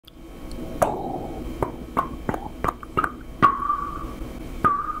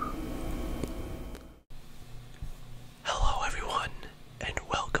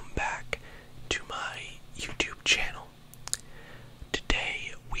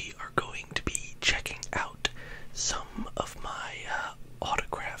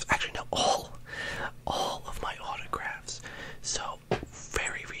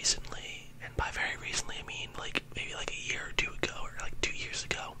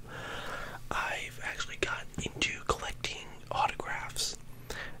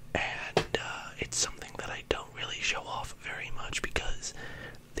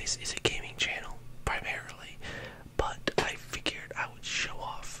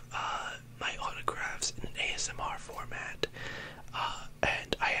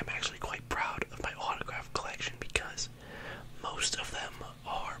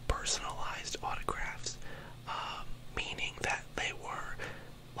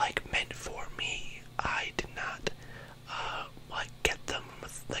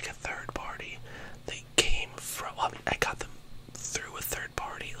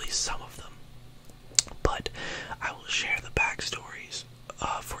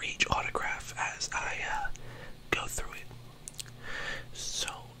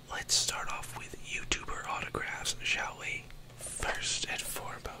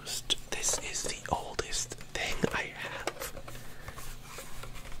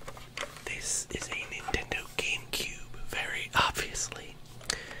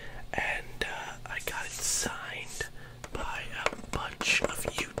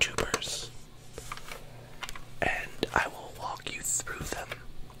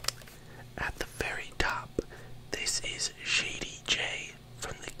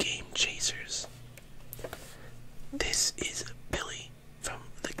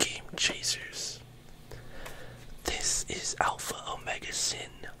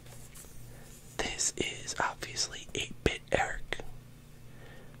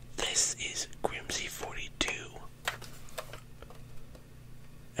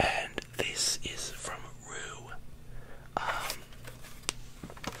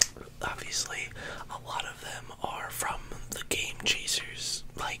obviously a lot of them are from the Game Chasers,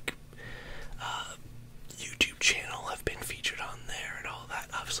 like, YouTube channel. Have been featured on there and all that.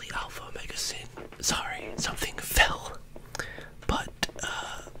 Obviously Alpha, Omega Sin. Sorry, something fell. But,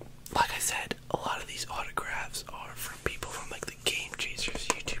 like I said, a lot of these autographs are from people from, like, the Game Chasers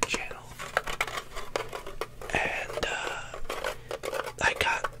YouTube channel. And, I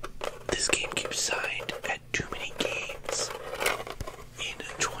got this GameCube signed at Too Many Games in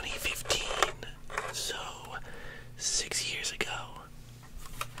 2015, so 6 years ago,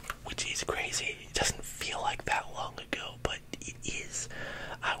 which is crazy. It doesn't feel like that long ago, but it is.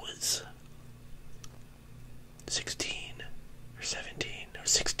 I was 16 or 17 or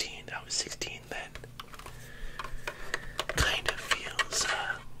 16. I was 16 then. Kind of feels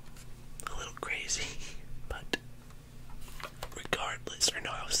a little crazy, but regardless, or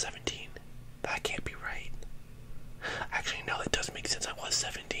no, I was 17. That can't be right. Actually, no, that does make sense. I was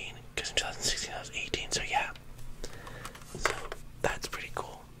 17, because in 2016 I was 18, so yeah. So, that's pretty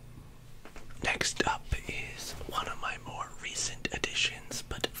cool. Next up is one of my more recent additions,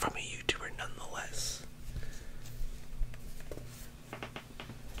 but from a YouTuber nonetheless.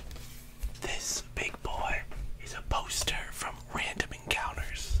 This big boy is a poster from Random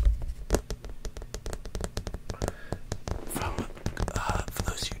Encounters. For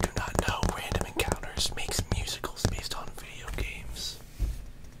those who do not know, Random Encounters makes musicals based on video games.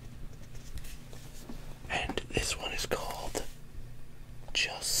 And this one is called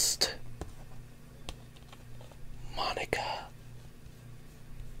Just Monica,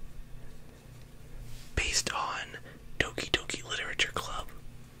 based on Doki Doki Literature Club,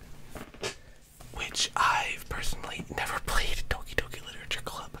 which I've personally never played Doki Doki Literature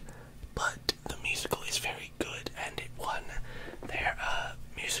Club, but the musical is very good, and it won their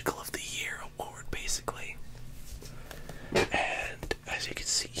Musical of the Year award, basically. And as you can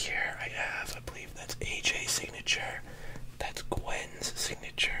see here, I believe that's AJ's signature, that's Gwen's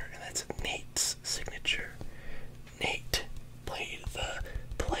signature, and that's Nate's signature. Nate played the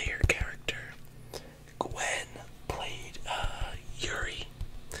player character. Gwen played Yuri,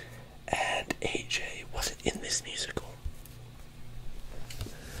 and AJ wasn't in this musical.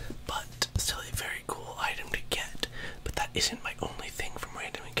 But still a very cool item to get. But that isn't my only thing from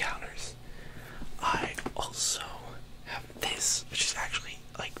Random Encounters. I also have this, which is actually,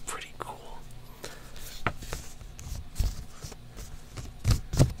 like, pretty cool.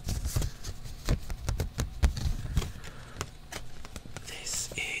 This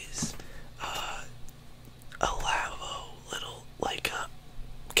is a Lavo little, like,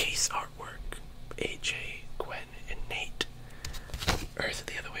 case artwork. AJ, Gwen, and Nate. Or is it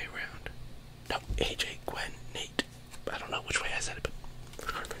the other way around? No, AJ, Gwen, Nate. I don't know which way I said it, but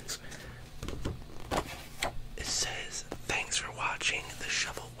regardless. It says, "Thanks for watching The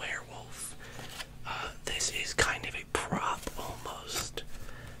Shovel Werewolf." This is kind of a prop, almost.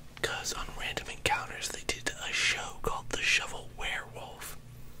 Because on Random Encounters, they did a show called The Shovel Werewolf,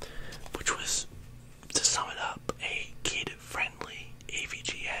 which was, to sum it up, a kid-friendly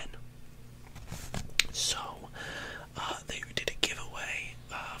AVGN. So, they did a giveaway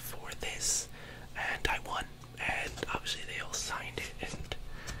for this, and I won. And obviously they all signed it, and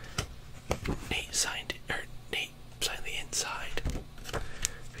Nate signed it, or Nate signed the inside,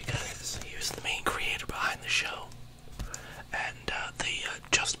 because he was the main creator behind the show. And the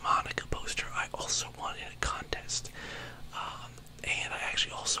Just Monica poster I also won in a contest. And I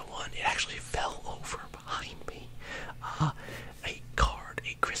actually also won, it actually fell over behind me, a card,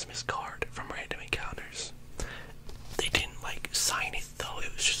 a Christmas card from Random Encounters. They didn't, like, sign it though,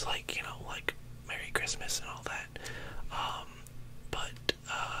 it was just like, you know, like, Merry Christmas and all that. But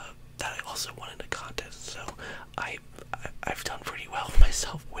that I also won in a contest, so I've done pretty well for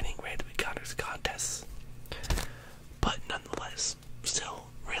myself winning Random Encounters contests. But nonetheless, still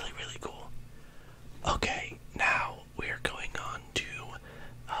really, really cool. Okay, now we're going on to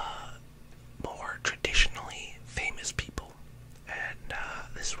more traditionally famous people, and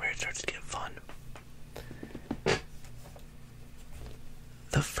this is where it starts to get fun.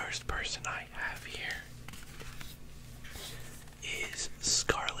 The first person I have here is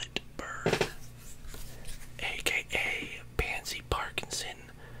Scarlet Bird, aka Pansy Parkinson,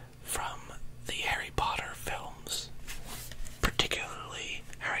 from the Harry Potter films, particularly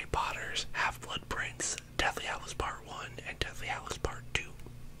Harry Potter's Half-Blood Prince, Deathly Hallows Part 1 and Deathly Hallows Part 2.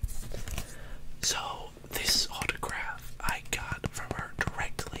 So this autograph I got from her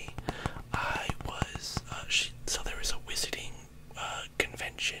directly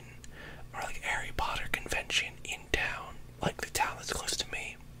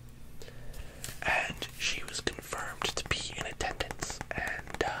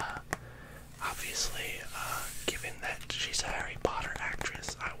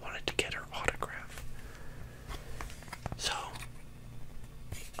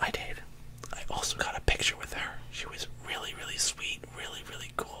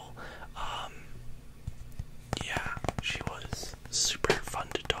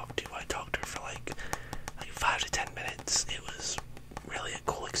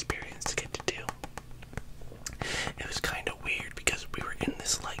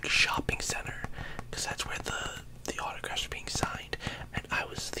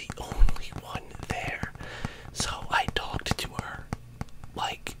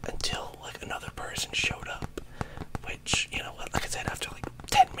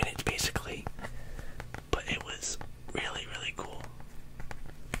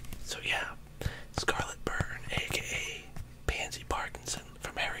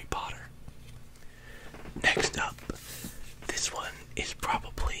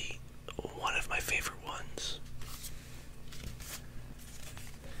favorite ones.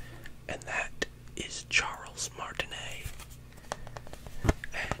 And that is Charles Martinet.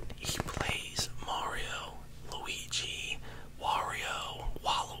 And he plays Mario, Luigi, Wario,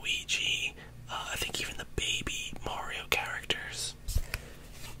 Waluigi, I think even the baby Mario characters.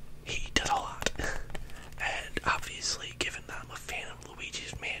 He does a lot. And obviously, given that I'm a fan of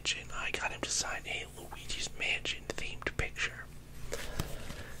Luigi's Mansion, I got him to sign a Luigi's Mansion themed picture.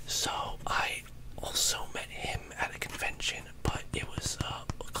 So I also met him at a convention, but it was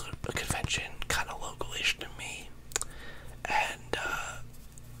a convention kind of local-ish to me. And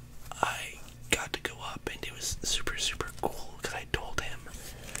I got to go up, and it was super, super cool because I told him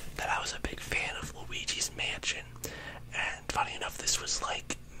that I was a big fan of Luigi's Mansion. And funny enough, this was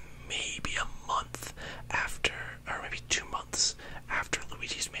like maybe a month after, or maybe 2 months after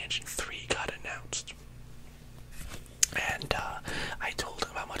Luigi's Mansion 3 got announced. And I told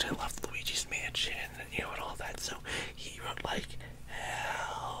him how much I loved Luigi's Mansion and, you know, and all that. So he wrote like,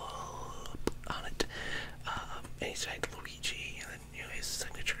 help on it. And he signed Luigi, and then, you know, his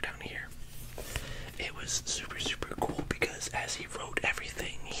signature down here. It was super, super cool because as he wrote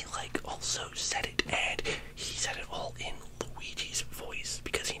everything, he like also said it, and he said it all in Luigi's voice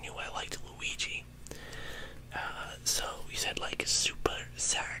because he knew I liked Luigi. So he said like Super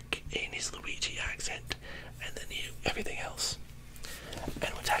Zak in his Luigi accent, and then everything else.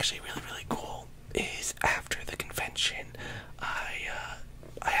 And what's actually really, really cool is after the convention, I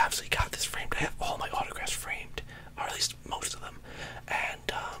obviously got this framed. I have all my autographs framed, or at least most of them.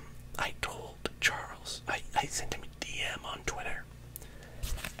 And I told Charles, I sent him a DM on Twitter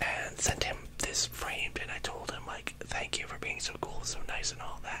and sent him this framed, and I told him like, thank you for being so cool, so nice, and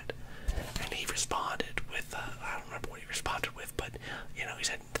all that. And he responded with, I don't remember what he responded with, but, you know, he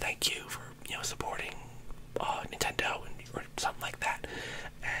said thank you for, you know, supporting Nintendo and or something like that.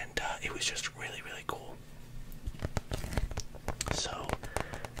 And it was just really, really cool. So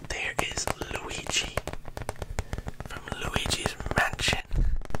there is Luigi from Luigi's Mansion.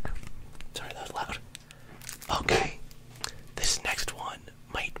 Sorry, that was loud. Okay, this next one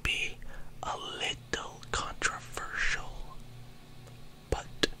might be a little controversial, but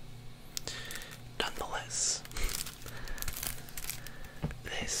nonetheless,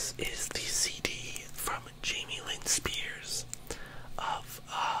 this is the CD from Jamie Lynn Spears of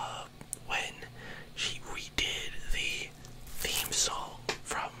when she redid the theme song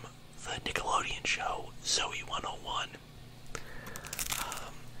from the Nickelodeon show Zoe 101.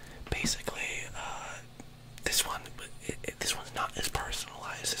 Basically, this one's not as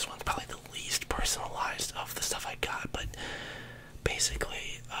personalized. This one's probably the least personalized of the stuff I got, but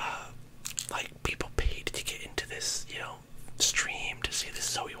basically, like, people paid to get into this, you know, stream to see this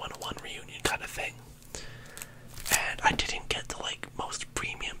Zoe 101 reunion kind of thing. And I didn't get the, like, most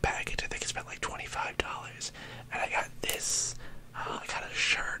premium package. I think I spent like $25. And I got this, I got a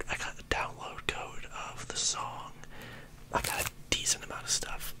shirt, I got the download code of the song, I got a decent amount of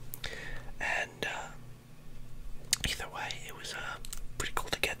stuff. And either way, it was pretty cool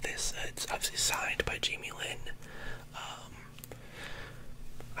to get this. It's obviously signed by Jamie Lynn.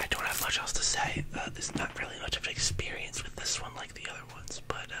 I don't have much else to say. There's not really much of an experience with this one like the other ones,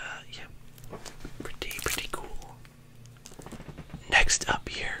 but yeah, pretty cool. Next up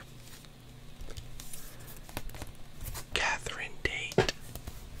here, Catherine Tate.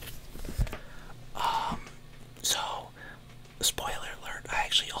 So, spoiler alert, I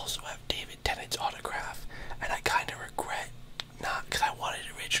actually also have David Tennant's autograph, and I kind of regret not, because I wanted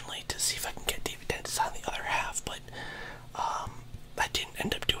originally to see if I can get David Tennant to sign the other half, but I didn't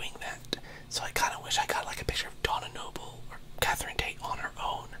end up doing that. So I kind of wish I got like a picture of Donna Noble or Catherine Tate on her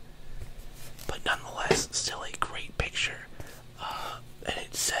own. But nonetheless, still a great picture. And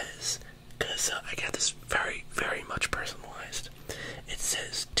it says, because I got this very, very much personalized. It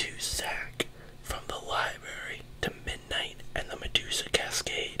says, to Zak, from the library to midnight and the Medusa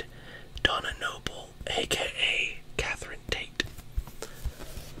Cascade, Donna Noble, aka Catherine Tate.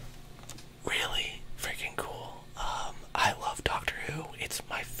 Really freaking cool. I love Doctor Who. It's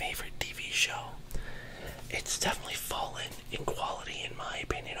my favorite TV show. It's definitely fallen in quality, in my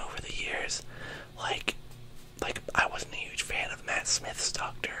opinion, over the years. Like I wasn't a huge fan of Matt Smith's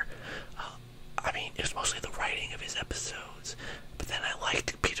Doctor. I mean, it was mostly the writing of his episodes. But then I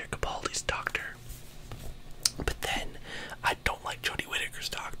liked Peter Capaldi's Doctor. But then I don't like Jodie Whittaker's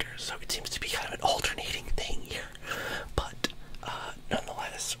Doctor, so it seems to be kind of an alternating thing here. But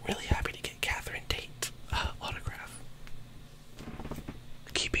nonetheless, really happy to get Catherine Tate's autograph.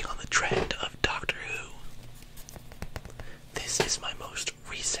 Keeping on the trend of Doctor Who, this is my most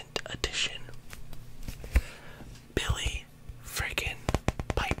recent addition. Billy frickin'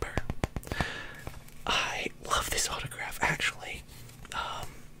 Piper.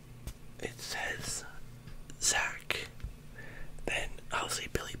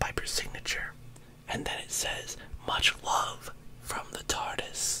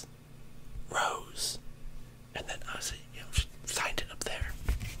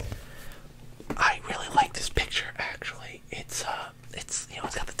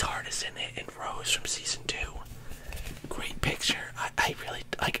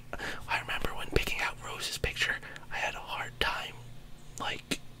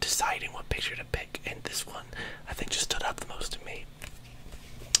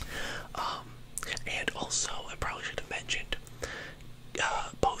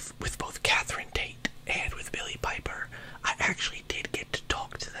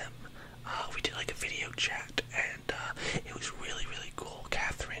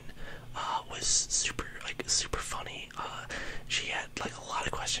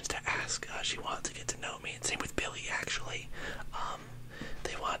 she wanted to get to know me, and same with Billy actually.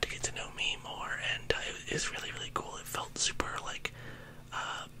 They wanted to get to know me more, and it was really, really cool. It felt super like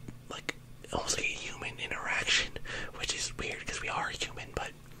almost like a human interaction, which is weird because we are human,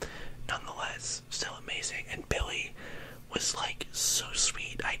 but nonetheless, still amazing. And Billy was like so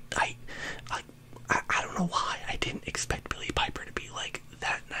sweet. I don't know why I didn't expect Billy Piper to be like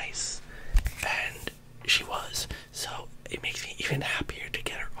that nice, and she was. So it makes me even happier to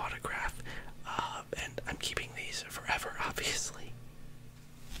get her autograph, and I'm keeping these forever, obviously.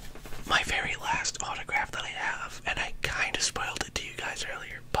 My very last autograph that I have, and I kind of spoiled it to you guys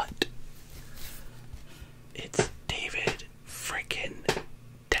earlier, but it's David freaking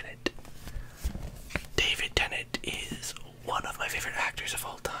Tennant. David Tennant is one of my favorite actors of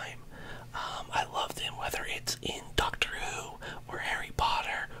all time. I loved him, whether it's in Doctor Who, or Harry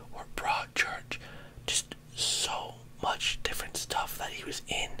Potter, or Broadchurch. Just so much different stuff that he was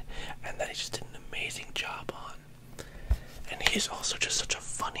in, and that he just did an amazing job on. And he is also just such a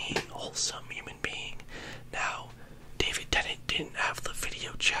funny, wholesome human being. Now, David Tennant didn't have the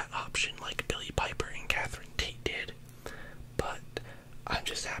video chat option like Billy Piper and Catherine Tate did, but I'm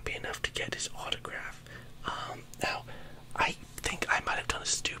just happy enough to get his autograph. Now, I think I might have done a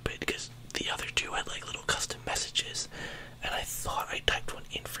stupid, because the other two had like little custom messages, and I thought I typed one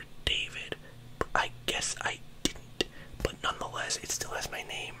in for David, but I guess I didn't. But nonetheless, it still has my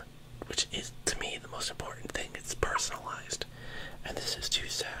name, which is, to me, the most important thing. It's personalized. And this is to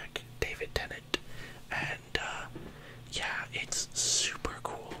Zach, David Tennant. And, yeah, it's super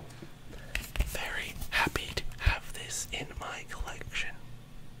cool. Very happy to have this in my collection.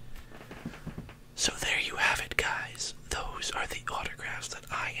 So there you have it, guys. Those are the autographs that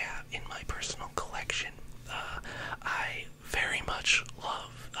I have in my personal collection. I very much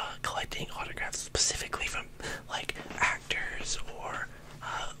love collecting autographs, specifically from, like, actors or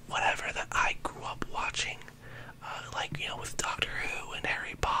whatever that I grew up watching. Like, you know, with Doctor Who and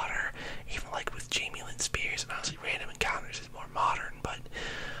Harry Potter, even like with Jamie Lynn Spears, and obviously Random Encounters is more modern, but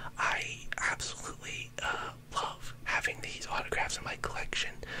I absolutely love having these autographs in my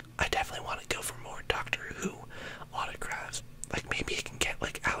collection. I definitely want to go for more Doctor Who autographs. Like, maybe I can get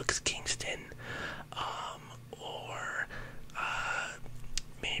like Alex Kingston, or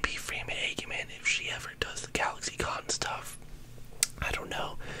maybe Freeman Eggman if she ever does the GalaxyCon stuff. I don't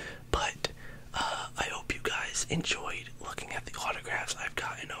know, but I hope you guys enjoyed looking at the autographs I've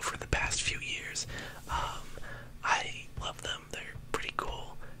gotten over the past few years. I love them. They're pretty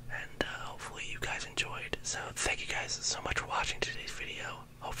cool, and hopefully you guys enjoyed. So thank you guys so much for watching today's video.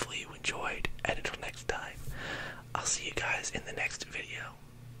 Hopefully you enjoyed, and until next time, I'll see you guys in the next